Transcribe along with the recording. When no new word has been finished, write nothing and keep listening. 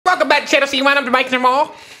Welcome back to Channel C. I'm Demica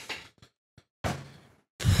Jamaal.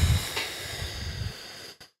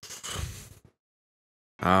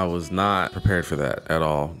 I was not prepared for that at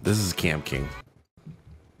all. This is Cam King.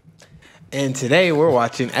 And today we're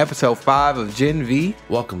watching episode 5 of Gen V.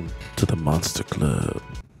 Welcome to the Monster Club.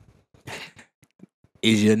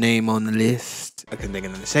 Is your name on the list? I couldn't think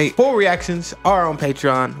of nothing to say. Full reactions are on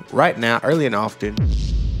Patreon right now, early and often.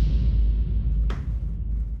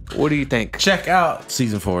 What do you think? Check out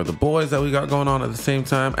season 4 of The Boys that we got going on at the same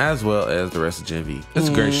time, as well as the rest of Gen V. It's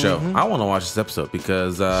a great show. I want to watch this episode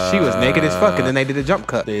because she was naked as fuck, and then they did a jump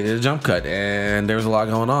cut. They did a jump cut, and there was a lot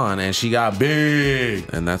going on, and she got big,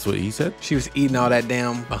 and that's what he said. She was eating all that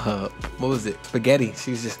damn what was it? Spaghetti.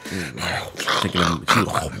 She was just taking them,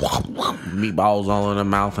 meatballs all in her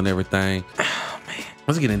mouth and everything. Oh man,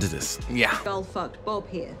 let's get into this. Yeah. Skull fucked Bob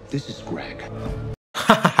here. This is Greg.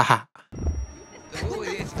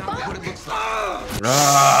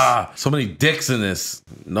 So many dicks in this.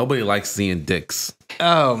 Nobody likes seeing dicks.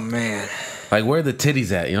 Oh man. Like, where are the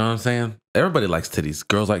titties at? You know what I'm saying? Everybody likes titties.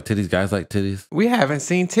 Girls like titties. Guys like titties. We haven't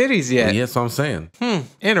seen titties yet. Yeah, that's what I'm saying.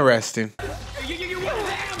 Interesting.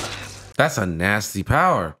 That's a nasty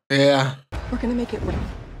power. Yeah. We're gonna make it right.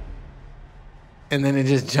 And then it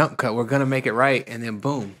just jump cut. We're gonna make it right, and then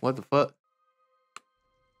boom. What the fuck?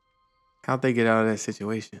 How'd they get out of that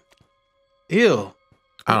situation? Ew.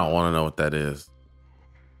 I don't want to know what that is.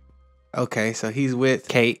 Okay, so he's with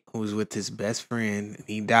Kate, who's with his best friend, and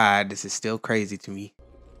he died. This is still crazy to me.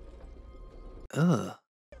 Ugh.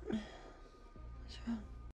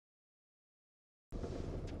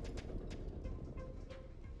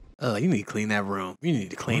 You need to clean that room. You need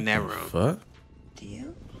to clean that room. What? Do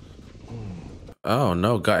you? Oh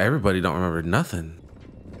no, God! Everybody don't remember nothing.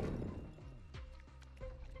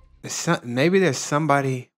 Maybe there's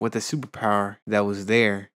somebody with a superpower that was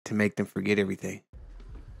there to make them forget everything.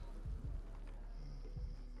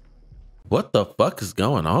 What the fuck is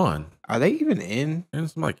going on? Are they even in?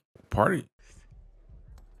 There's some like party.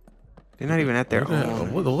 They're not even at their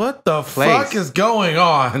own. What the place. fuck is going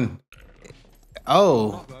on?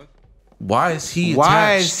 Oh. Why is he?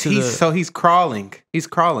 Why is he? So he's crawling. He's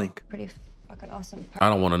crawling. Pretty fucking awesome. I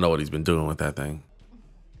don't want to know what he's been doing with that thing.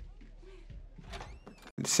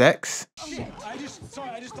 Sex? I just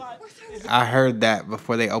thought. I heard that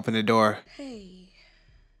before they opened the door. Hey.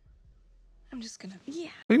 I'm just gonna. Yeah.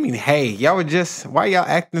 What do you mean, hey? Y'all were just. Why y'all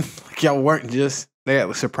acting like y'all weren't just. They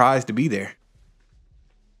were surprised to be there.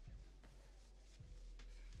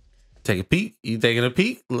 Take a peek? You taking a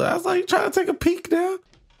peek? I was like, you trying to take a peek now?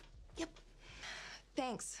 Yep.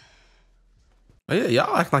 Thanks. Oh, yeah,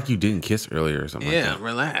 y'all act like you didn't kiss earlier or something. Yeah, like that.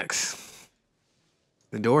 relax.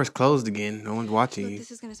 The door is closed again. No one's watching Look, you.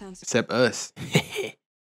 this is gonna sound. Except us.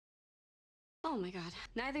 Oh my god.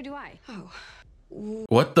 Neither do I. Oh.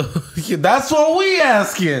 What the? That's what we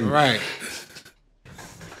asking. Right.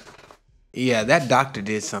 Yeah, that doctor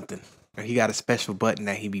did something. Or he got a special button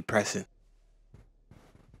that he be pressing.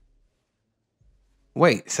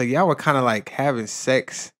 Wait, so y'all were kind of like having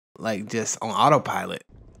sex, like just on autopilot?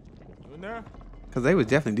 Because they would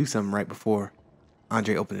definitely do something right before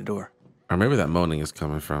Andre opened the door. Or maybe that moaning is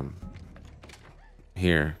coming from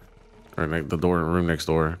here, or like the room next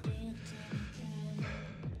door.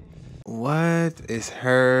 What is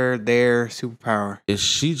their superpower? Is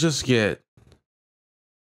she just get,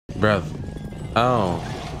 bruh? Oh,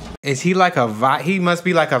 Is he like he must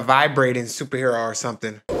be like a vibrating superhero or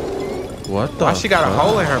something. what the? Why she got a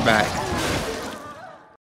hole in her back?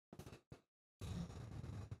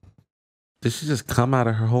 Did she just come out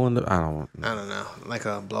of her hole in the? I don't know, like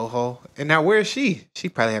a blowhole. And now where is she? She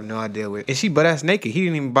probably have no idea where. And she butt ass naked. He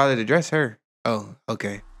didn't even bother to dress her. Oh,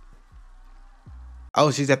 okay. Oh,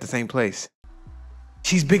 she's at the same place.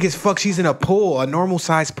 She's big as fuck. She's in a pool, a normal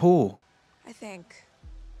size pool. I think.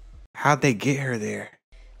 How'd they get her there?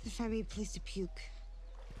 There's trying to be a place to puke.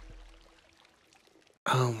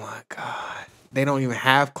 Oh my God. They don't even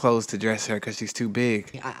have clothes to dress her because she's too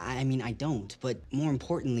big. I mean, I don't, but more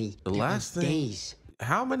importantly, The last thing. days.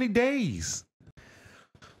 How many days?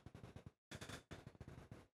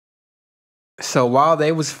 So while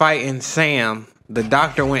they was fighting Sam, the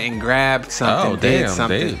doctor went and grabbed something, did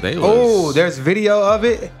something. Oh, there's video of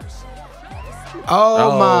it.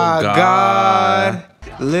 Oh my God.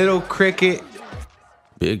 Little cricket.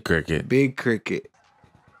 Big cricket. Big cricket.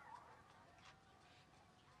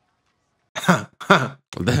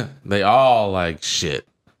 They all like shit.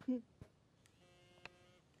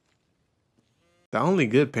 The only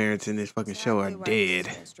good parents in this fucking show are dead.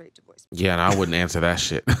 Yeah, and I wouldn't answer that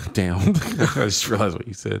shit. Damn. I just realized what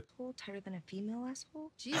you said. Tighter than a female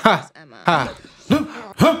asshole? Jesus, Ha, Emma.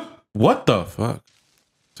 ha. What the fuck?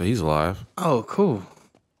 So he's alive. Oh, cool.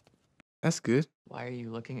 That's good. Why are you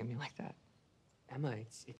looking at me like that? Emma,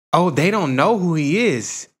 it's Oh, they don't know who he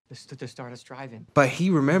is, the Stardust Drive-In. but he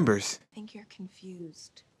remembers. I think you're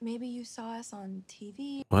confused. Maybe you saw us on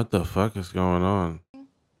TV. What the fuck is going on?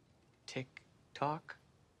 Tick-tock?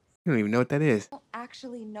 You don't even know what that is. You don't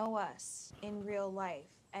actually know us in real life,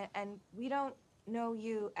 and we don't know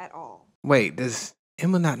you at all. Wait, does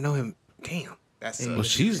Emma not know him? Damn. That's Well,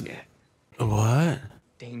 she's what?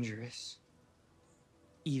 Dangerous.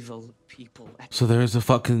 Evil people. So there's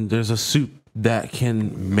a suit that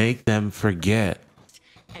can make them forget.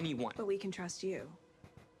 Anyone. But we can trust you.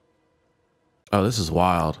 Oh, this is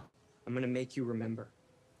wild. I'm gonna make you remember.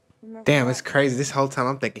 Remember Damn, what? it's crazy. This whole time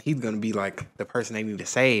I'm thinking he's gonna be like the person they need to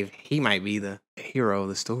save. He might be the hero of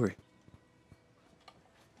the story.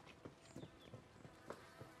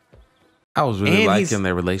 I was really And he's- liking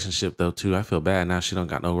their relationship though too. I feel bad now she don't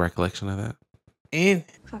got no recollection of that. And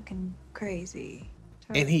Fucking crazy.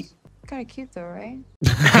 And he- Kind of cute though, right?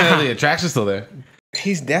 The attraction's still there.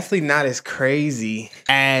 he's definitely not as crazy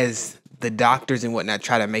as the doctors and whatnot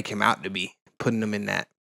try to make him out to be, putting him in that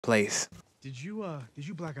place. Did you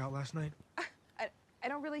black out last night? I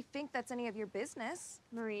don't really think that's any of your business,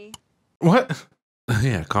 Marie. What?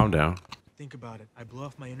 Yeah, calm down. Think about it. I blew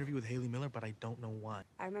off my interview with Haley Miller, but I don't know why.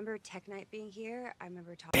 I remember Tech Night being here. I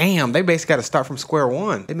remember talking. Damn, they basically got to start from square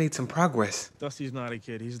one. They made some progress. Dusty's not a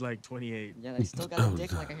kid. He's like 28. Yeah, they still got a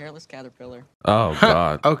dick like a hairless caterpillar. Oh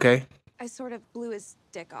God. Okay. I sort of blew his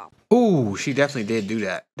dick off. Ooh, she definitely did do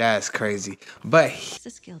that. That's crazy. But It's a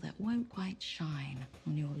skill that won't quite shine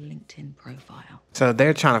on your LinkedIn profile. so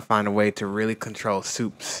they're trying to find a way to really control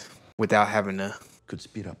Soups without having to. Could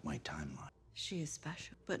speed up my timeline. She is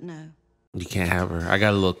special, but no. You can't have her. I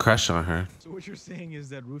got a little crush on her. So what you're saying is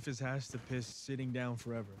that Rufus has to piss sitting down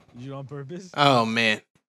forever. Did you do it on purpose? Oh man.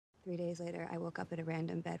 3 days later, I woke up in a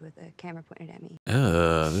random bed with a camera pointed at me.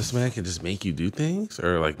 This man can just make you do things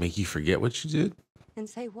or like make you forget what you did. And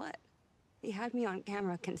say what? He had me on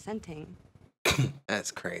camera consenting.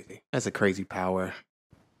 That's crazy. That's a crazy power.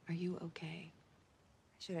 Are you okay?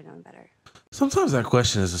 I should have known better. Sometimes that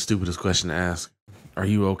question is the stupidest question to ask. Are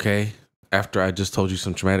you okay? After I just told you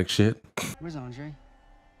some traumatic shit. Where's Andre?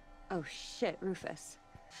 Oh shit, Rufus.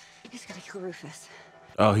 He's gonna kill Rufus.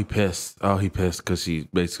 Oh, he pissed. Oh, he pissed because he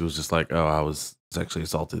basically was just like, oh, I was sexually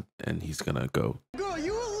assaulted and he's gonna go. Girl,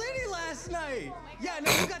 you were litty last night. Yeah,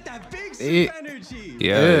 now you got that big Eh. soup energy.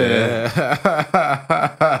 Yeah.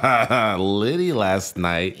 Liddy last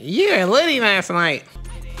night. Yeah, Liddy last night.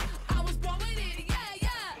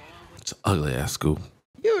 It's ugly ass school.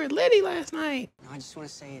 You were Liddy last night. No, I just want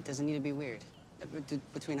to say it doesn't need to be weird.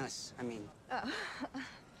 Between us, I mean.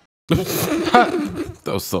 That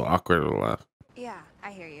was so awkward to laugh. Yeah,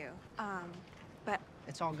 I hear you. But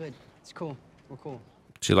It's all good. It's cool. We're cool.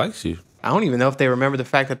 She likes you. I don't even know if they remember the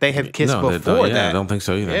fact that they had kissed No, they before don't, yeah, that. I don't think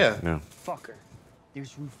so either. Yeah. Fuck her.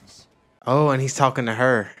 There's Rufus. Oh, and he's talking to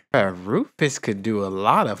her. Rufus could do a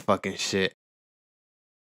lot of fucking shit.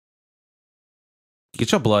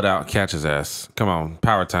 Get your blood out, catch his ass. Come on,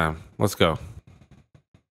 power time. Let's go.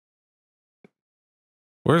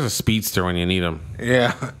 Where's a speedster when you need him?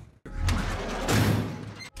 Yeah.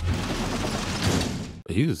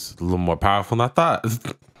 He was a little more powerful than I thought.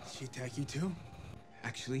 She attack you too?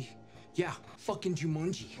 Actually, yeah, fucking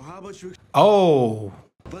Jumanji. Well, how about you Oh.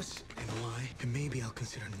 bus and why? And maybe I'll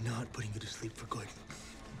consider not putting you to sleep for good.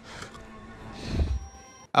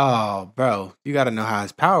 Oh, bro. You got to know how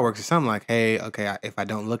his power works or something like, hey, okay, if I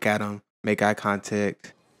don't look at him, make eye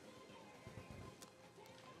contact.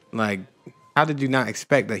 Like, how did you not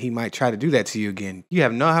expect that he might try to do that to you again? You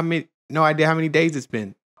have no idea how many days it's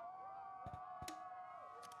been.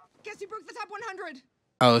 guess you broke the top 100.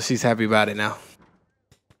 Oh, she's happy about it now.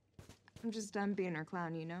 I'm just done being her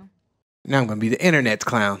clown, you know? Now I'm going to be the internet's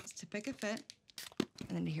clown. To pick a fit,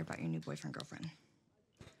 and then to hear about your new boyfriend, girlfriend.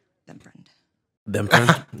 Them friend. Them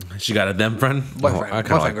friend? She got a them friend? Boyfriend. Oh, I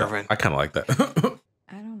kind of like Girlfriend. that. I kind of like that.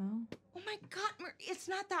 I don't know. Oh my God, it's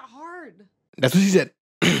not that hard. That's what she said.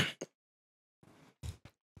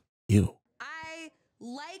 You. I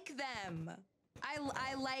like them.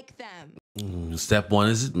 I like them. Step one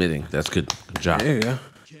is admitting. That's good. Good job. There you go.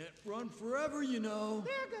 Can't run forever, you know.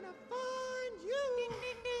 They're gonna find you.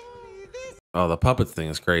 Oh, the puppet thing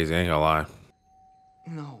is crazy. I ain't gonna lie.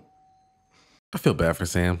 No. I feel bad for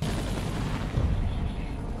Sam.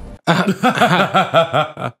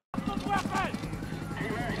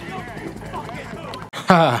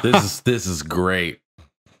 This is great.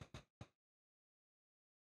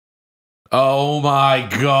 Oh my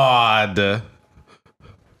God.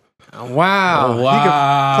 Wow. Wow. He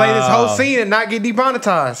could play this whole scene and not get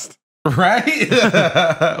demonetized.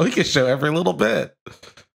 Right? We can show every little bit.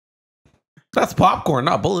 That's popcorn,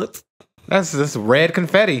 not bullets. That's this red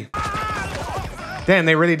confetti. Damn,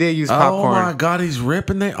 they really did use popcorn. Oh my God, he's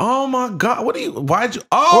ripping they. Oh my God, why'd you?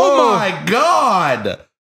 Oh my God.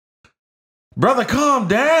 Brother, calm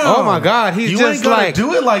down. Oh my God, he's you just ain't gonna like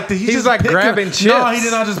do it like this. He's just like grabbing chips. No, he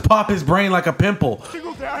did not just pop his brain like a pimple.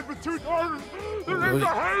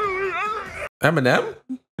 Eminem?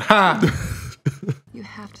 You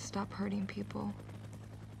have to stop hurting people.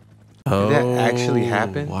 Oh, did that actually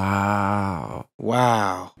happen? Wow.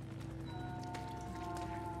 Wow.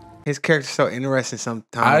 His character's so interesting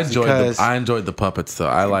sometimes. I enjoyed the puppets though.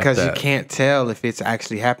 I like that. Because you can't tell if it's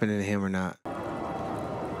actually happening to him or not.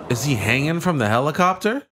 Is he hanging from the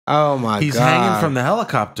helicopter? Oh my God. He's hanging from the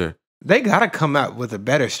helicopter. They gotta come out with a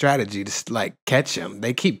better strategy to like catch him.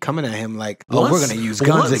 They keep coming at him like, oh, we're gonna use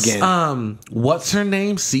guns again. What's her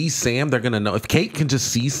name? See Sam. They're gonna know if Kate can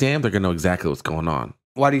just see Sam. They're gonna know exactly what's going on.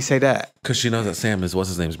 Why do you say that? Because she knows that Sam is what's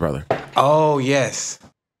his name's brother. Oh yes.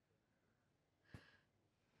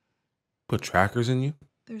 Put trackers in you.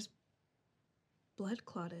 There's blood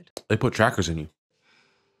clotted. They put trackers in you.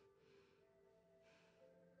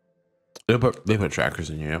 They put trackers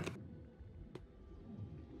in you. Yep.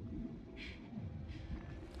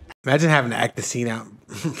 Imagine having to act the scene out,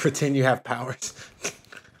 pretend you have powers.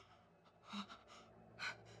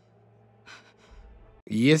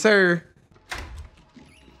 Yes, sir.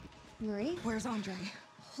 Marie, where's Andre?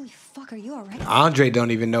 Holy fuck, are you all right? Andre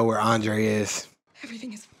don't even know where Andre is.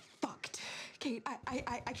 Everything is fucked. Kate,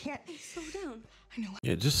 I can't. Slow down. I know what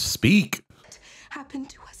Yeah, just speak. happened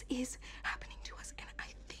to us is happening to us, and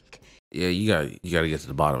I think. Yeah, you gotta get to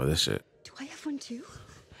the bottom of this shit. Do I have one too?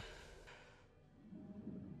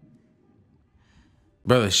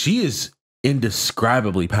 Brother, she is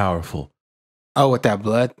indescribably powerful. Oh, with that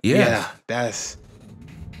blood? Yes. Yeah, that's...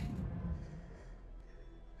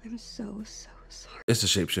 I'm so sorry. It's a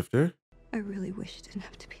shapeshifter. I really wish it didn't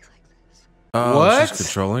have to be like this. Oh, What? she's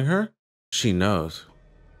controlling her? She knows.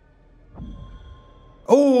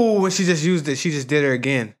 Oh, she just used it. She just did her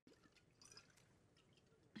again.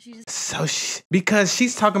 Because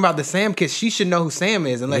she's talking about the Sam kid, she should know who Sam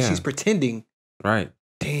is unless she's pretending. Right.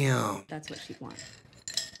 Damn. That's what she wants.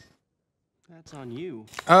 That's on you.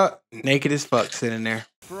 Naked as fuck sitting there.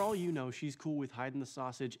 For all you know, she's cool with hiding the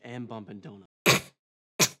sausage and bumping donuts.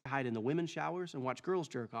 I hide in the women's showers and watch girls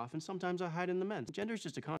jerk off, and sometimes I hide in the men's. Gender's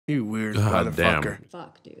just a con. You weird God damn. motherfucker.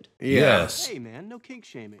 Fuck, dude. Yes. Hey, man, no kink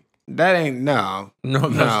shaming. That ain't No,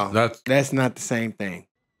 that's not the same thing.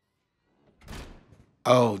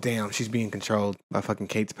 Oh damn, she's being controlled by fucking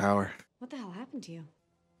Kate's power. What the hell happened to you?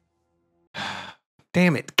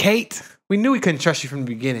 Damn it, Kate. We knew we couldn't trust you from the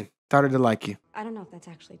beginning. Started to like you. I don't know if that's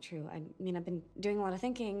actually true. I mean, I've been doing a lot of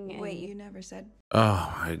thinking. And Wait, you never said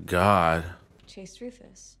Oh my God. chased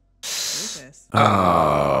Rufus. Rufus.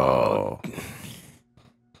 Oh.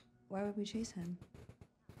 Why would we chase him?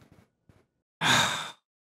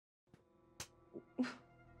 Motherfucker.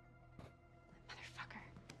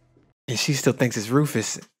 And she still thinks it's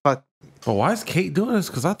Rufus. Fuck. But why is Kate doing this?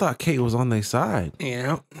 Because I thought Kate was on their side. You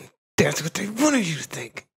know, that's what they wanted you to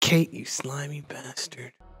think. Kate, you slimy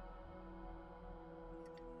bastard.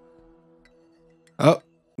 Oh,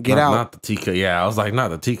 get out. Not the teacup. Yeah, I was like, not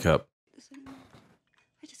the teacup.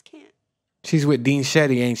 I just can't. She's with Dean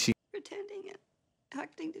Shetty, ain't she? Pretending and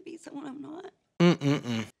acting to be someone I'm not.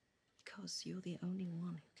 Mm-mm-mm. Because you're the only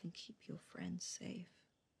one who can keep your friends safe.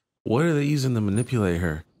 What are they using to manipulate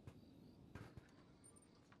her?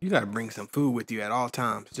 You gotta bring some food with you at all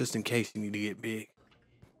times, just in case you need to get big.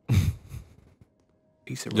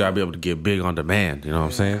 Piece of You gotta be able to get big on demand. You know what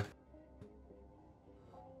I'm saying?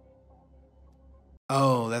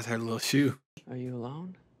 Oh, that's her little shoe. Are you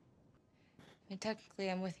alone? I mean, technically,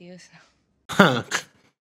 I'm with you. So. Huh.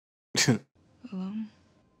 Alone?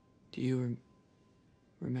 Do you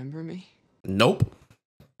remember me? Nope.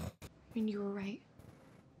 I mean, you were right.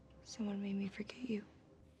 Someone made me forget you.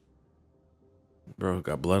 Bro,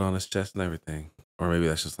 got blood on his chest and everything. Or maybe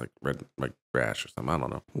that's just like red, like rash or something. I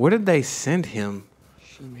don't know. Where did they send him?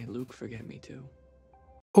 She made Luke forget me too.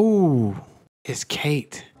 Ooh, it's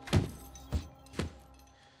Kate.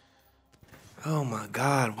 Oh my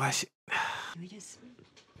God, why she... Can we just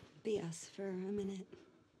be us for a minute?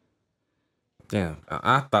 Damn,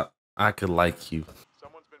 I thought I could like you.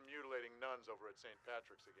 Someone's been mutilating nuns over at St.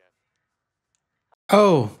 Patrick's again.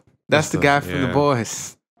 Oh, that's the guy from yeah. The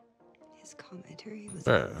Boys. His commentary was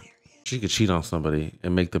Bruh. hilarious. She could cheat on somebody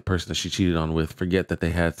and make the person that she cheated on with forget that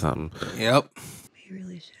they had something. Yep. We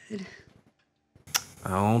really should.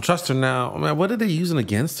 I don't trust her now. I mean, what are they using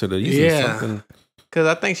against her? They're using something. Because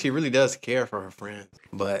I think she really does care for her friends.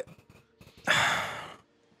 But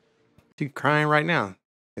She's crying right now.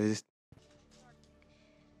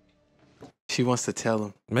 She wants to tell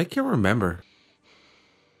him. Make him remember.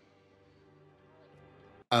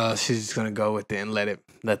 She's just gonna go with it and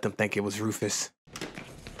let them think it was Rufus.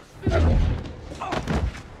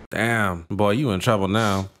 Damn, boy, you in trouble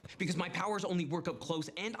now. Because my powers only work up close,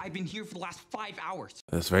 and I've been here for the last 5 hours.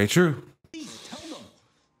 That's very true. Please tell them.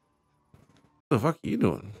 What the fuck are you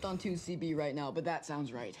doing? On 2CB right now, but that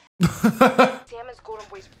sounds right. Sam is Golden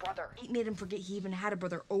Boy's brother. He made him forget he even had a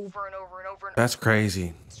brother over and over and over and That's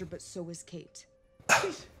crazy. over. But so is Kate.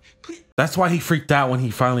 That's why he freaked out when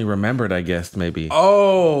he finally remembered, I guess, maybe.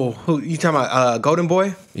 Oh, who you talking about? Golden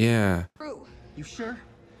Boy? Yeah. True. You sure?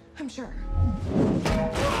 I'm sure.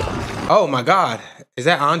 Oh my God, is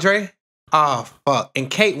that Andre? Oh fuck! And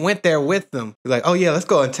Kate went there with them. Like, oh yeah, let's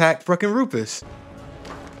go attack fucking Rufus.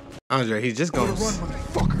 Andre, he's just gonna run,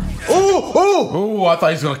 motherfucker. Ooh! I thought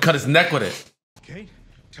he was gonna cut his neck with it. Kate,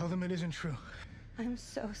 tell them it isn't true. I'm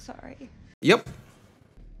so sorry. Yep.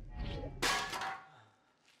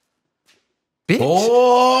 Bitch.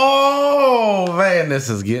 Oh man, this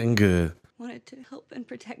is getting good. Wanted to help and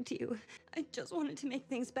protect you. I just wanted to make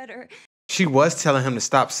things better. She was telling him to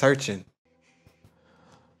stop searching.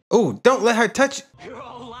 Oh, don't let her touch. You're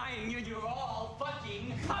all lying. You're all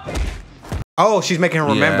fucking coming. Oh, she's making him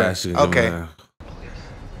remember. Yeah, she's okay. doing that.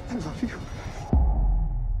 I love you.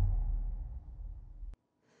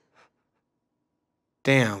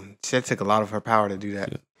 Damn, that took a lot of her power to do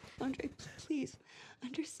that. Andre, please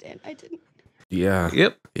understand. I didn't. Yeah.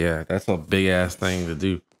 Yep. Yeah, that's a big ass thing to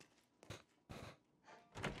do.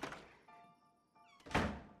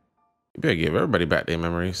 You better give everybody back their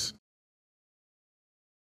memories.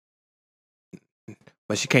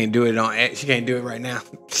 But she can't do it she can't do it right now.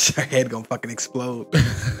 Her head gonna fucking explode.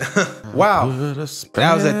 Wow.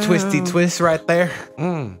 That was a twisty twist right there.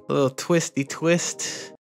 A little twisty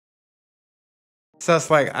twist. So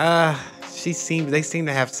it's like, they seem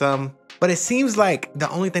to have some, but it seems like the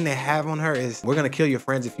only thing they have on her is we're gonna kill your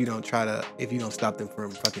friends if you don't stop them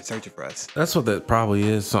from fucking searching for us. That's what that probably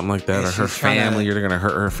is, something like that, And or her she's trying family. You're gonna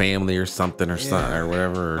hurt her family or something, or something, or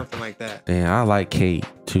whatever. Something like that. Yeah, I like Kate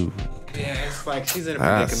too. Yeah, it's like she's in a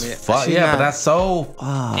That's predicament. fuck. She's Yeah, not- but that's so.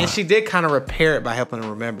 And she did kind of repair it by helping them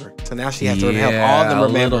remember. So now she has to help all of them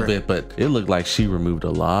remember. a little bit, but it looked like she removed a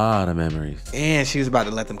lot of memories. And she was about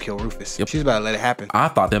to let them kill Rufus. Yep. She was about to let it happen. I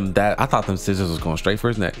thought them scissors was going straight for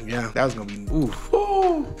his neck. Yeah, that was gonna be oof.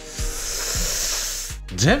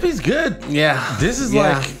 Jeffy's good. Yeah. This is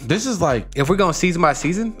like if we're going season by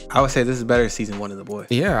season, I would say this is better than season 1 of The Boys.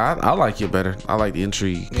 Yeah, I like it better. I like the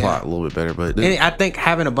intrigue plot a little bit better, but and I think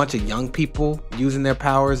having a bunch of young people using their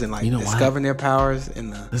powers and like discovering their powers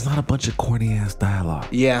and there's not a bunch of corny ass dialogue.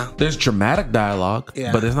 Yeah. There's dramatic dialogue,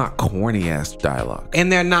 Yeah. but there's not corny ass dialogue.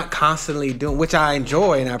 And they're not constantly doing, which I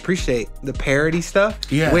enjoy and I appreciate, the parody stuff.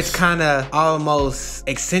 Yes. Which kind of almost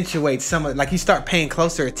accentuates some of, like you start paying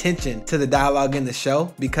closer attention to the dialogue in the show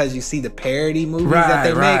because you see the parody movies that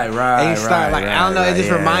they make. And you start I don't know, it just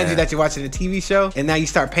reminds you that you're watching a TV show, and now you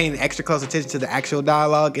start paying extra close attention to the actual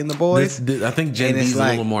dialogue in The Boys. I think Gen V is a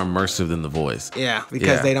little more immersive than The Voice. Yeah,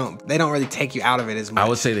 because they don't really take you out of it as much. I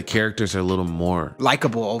would say the characters are a little more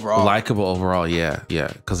likable overall. Yeah,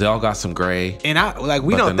 because they all got some gray. And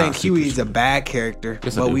we don't think Huey's a bad character,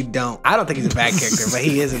 but we don't. I don't think he's a bad character, but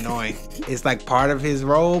he is annoying. It's like part of his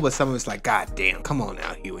role, but some of it's like, God damn, come on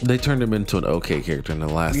now, Huey. They turned him into an okay character in the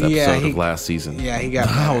last episode of last season. Yeah, he got.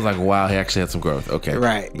 I was like, wow, he actually had some growth. Okay,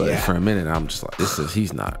 right. But for a minute, I'm just like,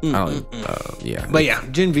 he's not. I don't. Yeah. But yeah,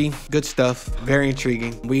 Gen V, good stuff. Very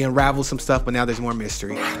intriguing. We unraveled some stuff, but now there's more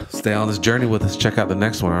mystery. Stay on this journey with us. Check out the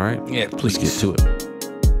next one. All right. Yeah, please. Let's get to it.